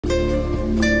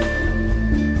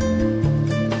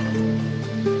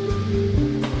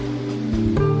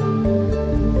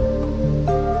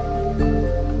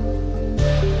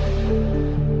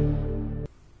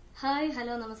Hi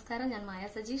hello നമസ്കാരം. ഞാൻ മായ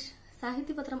Sajeesh.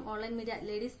 സാഹിത്യപത്രം online media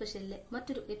lady സ്പെഷ്യലിലെ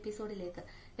മറ്റൊരു എപ്പിസോഡിലേക്ക്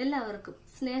എല്ലാവർക്കും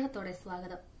സ്നേഹത്തോടെ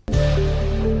സ്വാഗതം.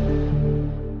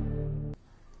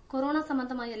 കൊറോണ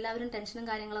സംബന്ധമായി എല്ലാവരും ടെൻഷനും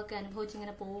കാര്യങ്ങളൊക്കെ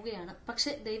അനുഭവിച്ചിങ്ങനെ പോവുകയാണ്.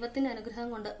 പക്ഷെ ദൈവത്തിന്റെ അനുഗ്രഹം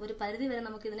കൊണ്ട് ഒരു പരിധിവരെ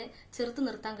നമുക്കിതിനെ ചെറുത്തു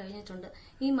നിർത്താൻ കഴിഞ്ഞിട്ടുണ്ട്.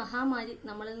 ഈ മഹാമാരി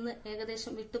നമ്മളിൽ നിന്ന്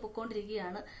ഏകദേശം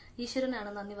വിട്ടുപൊക്കൊണ്ടിരിക്കുകയാണ്.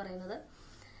 ഈശ്വരനാണ് നന്ദി പറയുന്നത്.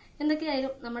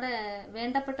 എന്തൊക്കെയായാലും നമ്മുടെ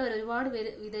വേണ്ടപ്പെട്ടവർ ഒരുപാട്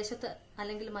പേര് വിദേശത്ത്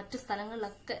അല്ലെങ്കിൽ മറ്റു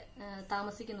സ്ഥലങ്ങളിലൊക്കെ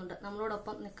താമസിക്കുന്നുണ്ട്.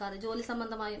 നമ്മളോടൊപ്പം നിൽക്കാതെ ജോലി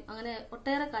സംബന്ധമായും അങ്ങനെ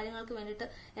ഒട്ടേറെ കാര്യങ്ങൾക്ക് വേണ്ടിയിട്ട്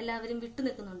എല്ലാവരും വിട്ടു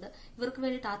നിൽക്കുന്നുണ്ട്. ഇവർക്ക്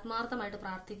വേണ്ടിയിട്ട് ആത്മാർത്ഥമായിട്ട്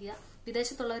പ്രാർത്ഥിക്കുക.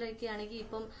 വിദേശത്തുള്ളവരൊക്കെ ആണെങ്കിൽ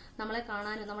ഇപ്പം നമ്മളെ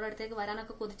കാണാനും നമ്മുടെ അടുത്തേക്ക്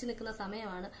വരാനൊക്കെ കൊതിച്ചു നിൽക്കുന്ന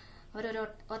സമയമാണ്. അവരൊരു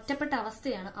ഒറ്റപ്പെട്ട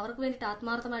അവസ്ഥയാണ്. അവർക്ക് വേണ്ടിയിട്ട്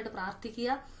ആത്മാർത്ഥമായിട്ട്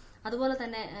പ്രാർത്ഥിക്കുക. അതുപോലെ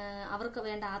തന്നെ അവർക്ക്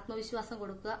വേണ്ട ആത്മവിശ്വാസം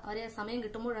കൊടുക്കുക. അവരെ സമയം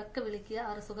കിട്ടുമ്പോഴൊക്കെ വിളിക്കുക.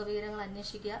 അവരുടെ സുഖവിവരങ്ങൾ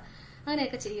അന്വേഷിക്കുക.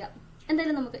 അങ്ങനെയൊക്കെ ചെയ്യുക.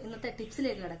 എന്തായാലും നമുക്ക് ഇന്നത്തെ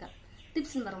ടിപ്സിലേക്ക് കിടക്കാം.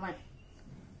 Tips number 1.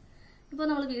 ഇപ്പോൾ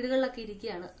നമ്മൾ വീടുകളിലൊക്കെ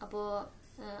ഇരിക്കുകയാണ്. അപ്പോൾ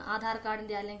ആധാർ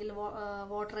കാർഡിന്റെ അല്ലെങ്കിൽ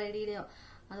വോട്ടർ ഐഡിയുടെയോ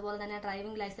അതുപോലെ തന്നെ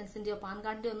ഡ്രൈവിംഗ് ലൈസൻസിന്റെയോ പാൻ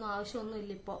കാർഡിന്റെയോ ഒന്നും ആവശ്യമൊന്നും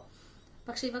ഇല്ല ഇപ്പോൾ.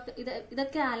 പക്ഷെ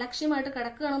ഇതൊക്കെ അലക്ഷ്യമായിട്ട്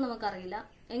കിടക്കുകയാണെന്ന് നമുക്കറിയില്ല.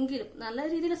 എങ്കിലും നല്ല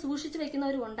രീതിയിൽ സൂക്ഷിച്ചു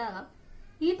വെക്കുന്നവരും ഉണ്ടാകാം.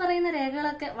 ഈ പറയുന്ന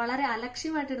രേഖകളൊക്കെ വളരെ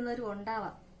അലക്ഷ്യമായിട്ട് ഇടുന്നവരും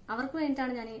ഉണ്ടാവാം. അവർക്ക്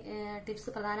വേണ്ടിയിട്ടാണ് ഞാൻ ഈ ടിപ്സ്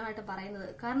പ്രധാനമായിട്ടും പറയുന്നത്.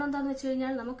 കാരണം എന്താന്ന് വെച്ച്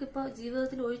കഴിഞ്ഞാൽ നമുക്കിപ്പോൾ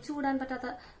ജീവിതത്തിൽ ഒഴിച്ചുകൂടാൻ പറ്റാത്ത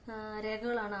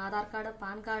രേഖകളാണ് Aadhaar card,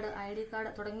 pan card, ID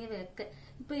card തുടങ്ങിയവയൊക്കെ.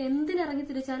 ഇപ്പൊ എന്തിനിറങ്ങി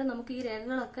തിരിച്ചാലും നമുക്ക് ഈ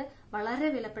രേഖകളൊക്കെ വളരെ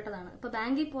വിലപ്പെട്ടതാണ്. ഇപ്പൊ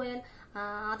ബാങ്കിൽ പോയാൽ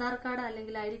ആധാർ കാർഡ്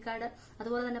അല്ലെങ്കിൽ ID കാർഡ്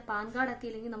അതുപോലെ തന്നെ പാൻ കാർഡ് ഒക്കെ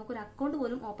ഇല്ലെങ്കിൽ നമുക്കൊരു അക്കൗണ്ട്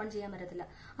പോലും ഓപ്പൺ ചെയ്യാൻ പറ്റത്തില്ല.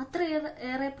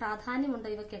 അത്രയേറെ പ്രാധാന്യമുണ്ട്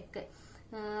ഇവയ്ക്കൊക്കെ.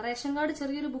 റേഷൻ കാർഡ്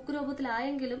ചെറിയൊരു ബുക്ക്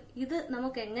രൂപത്തിലായെങ്കിലും ഇത്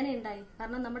നമുക്ക് എങ്ങനെ ഉണ്ടായി?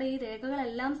 കാരണം നമ്മുടെ ഈ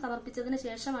രേഖകളെല്ലാം സമർപ്പിച്ചതിന്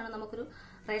ശേഷമാണ് നമുക്കൊരു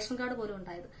റേഷൻ കാർഡ് പോലും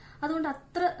ഉണ്ടായത്. അതുകൊണ്ട്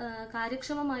അത്ര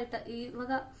കാര്യക്ഷമമായിട്ട് ഈ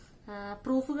വക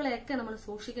പ്രൂഫുകളെയൊക്കെ നമ്മൾ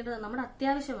സൂക്ഷിക്കേണ്ടത് നമ്മുടെ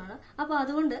അത്യാവശ്യമാണ്. അപ്പൊ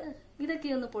അതുകൊണ്ട്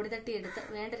ഇതൊക്കെ ഒന്ന് പൊടിതട്ടിയെടുത്ത്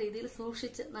വേണ്ട രീതിയിൽ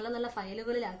സൂക്ഷിച്ച് നല്ല നല്ല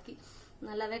ഫയലുകളിലാക്കി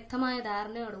നല്ല വ്യക്തമായ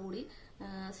ധാരണയോടുകൂടി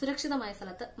സുരക്ഷിതമായ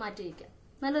സ്ഥലത്ത് മാറ്റി വയ്ക്കുക.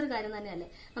 നല്ലൊരു കാര്യം തന്നെയല്ലേ?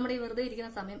 നമ്മുടെ ഈ വെറുതെ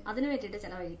ഇരിക്കുന്ന സമയം അതിനു വേണ്ടിയിട്ട്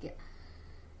ചെലവഴിക്കുക.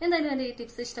 എന്തായാലും എന്റെ ഈ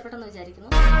ടിപ്സ് ഇഷ്ടപ്പെട്ടെന്ന് വിചാരിക്കുന്നു.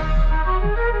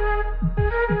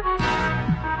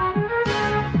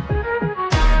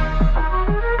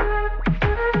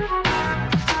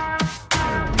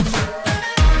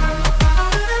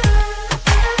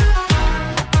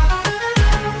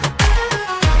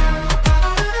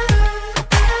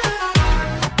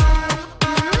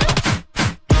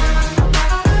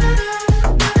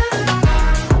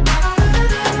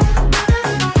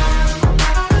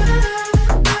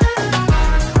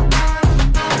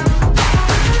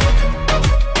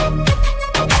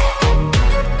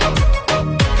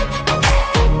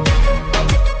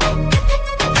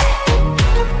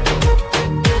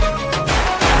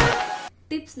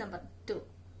 Tips number 2.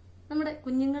 നമ്മുടെ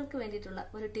കുഞ്ഞുങ്ങൾക്ക് വേണ്ടിയിട്ടുള്ള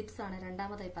ഒരു ടിപ്സ് ആണ്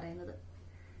രണ്ടാമതായി പറയുന്നത്.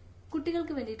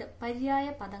 കുട്ടികൾക്ക് വേണ്ടിയിട്ട് പര്യായ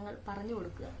പദങ്ങൾ പറഞ്ഞു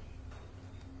കൊടുക്കുക.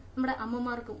 നമ്മുടെ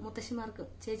അമ്മമാർക്കും മുത്തശ്ശിമാർക്കും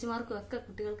ചേച്ചിമാർക്കും ഒക്കെ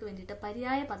കുട്ടികൾക്ക് വേണ്ടിയിട്ട്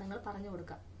പര്യായ പദങ്ങൾ പറഞ്ഞു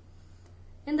കൊടുക്കാം.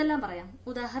 എന്തെല്ലാം പറയാം?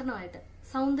 ഉദാഹരണമായിട്ട്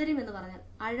സൗന്ദര്യം എന്ന് പറഞ്ഞാൽ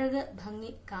അഴക്,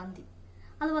 ഭംഗി, കാന്തി.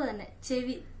 അതുപോലെ തന്നെ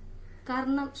ചെവി,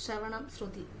 കർണം, ശ്രവണം,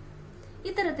 ശ്രുതി.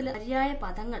 ഇത്തരത്തിൽ പര്യായ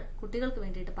പദങ്ങൾ കുട്ടികൾക്ക്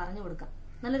വേണ്ടിയിട്ട് പറഞ്ഞു കൊടുക്കാം.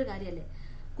 നല്ലൊരു കാര്യമല്ലേ?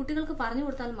 കുട്ടികൾക്ക് പറഞ്ഞു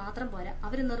കൊടുത്താൽ മാത്രം പോരാ,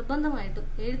 അവർ നിർബന്ധമായിട്ടും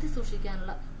എഴുതി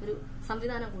സൂക്ഷിക്കാനുള്ള ഒരു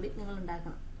സംവിധാനം കൂടി നിങ്ങൾ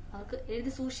ഉണ്ടാക്കണം. അവർക്ക്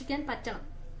എഴുതി സൂക്ഷിക്കാൻ പറ്റണം.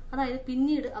 അതായത്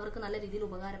പിന്നീട് അവർക്ക് നല്ല രീതിയിൽ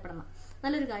ഉപകാരപ്പെടണം.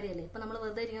 നല്ലൊരു കാര്യമല്ലേ? ഇപ്പൊ നമ്മൾ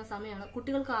വെറുതെ ഇരിക്കുന്ന സമയമാണ്.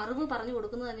 കുട്ടികൾക്ക് അറിവ് പറഞ്ഞു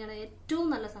കൊടുക്കുന്നത് തന്നെയാണ് ഏറ്റവും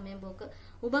നല്ല സമയം പോക്ക്,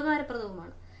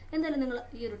 ഉപകാരപ്രദവുമാണ്. എന്തായാലും നിങ്ങൾ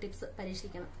ഈ ഒരു ടിപ്സ്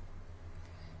പരീക്ഷിക്കണം.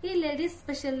 ഈ ലേഡീസ്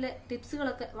സ്പെഷ്യലിലെ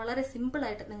ടിപ്സുകളൊക്കെ വളരെ സിമ്പിൾ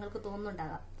ആയിട്ട് നിങ്ങൾക്ക്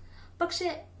തോന്നുന്നുണ്ടാകാം.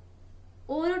 പക്ഷെ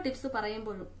ഓരോ ടിപ്സ്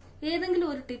പറയുമ്പോഴും ഏതെങ്കിലും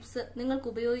ഒരു ടിപ്സ് നിങ്ങൾക്ക്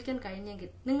ഉപയോഗിക്കാൻ കഴിഞ്ഞെങ്കിൽ,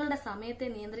 നിങ്ങളുടെ സമയത്തെ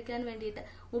നിയന്ത്രിക്കാൻ വേണ്ടിയിട്ട്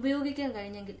ഉപയോഗിക്കാൻ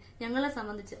കഴിഞ്ഞെങ്കിൽ ഞങ്ങളെ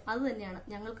സംബന്ധിച്ച് അത് തന്നെയാണ്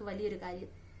ഞങ്ങൾക്ക് വലിയൊരു കാര്യം.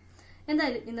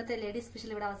 എന്തായാലും ഇന്നത്തെ ലേഡീസ്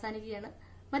സ്പെഷ്യൽ ഇവിടെ അവസാനിക്കുകയാണ്.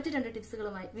 മറ്റു 2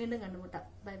 ടിപ്സുകളുമായി വീണ്ടും കണ്ടുമുട്ടാം.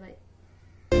 Bye bye.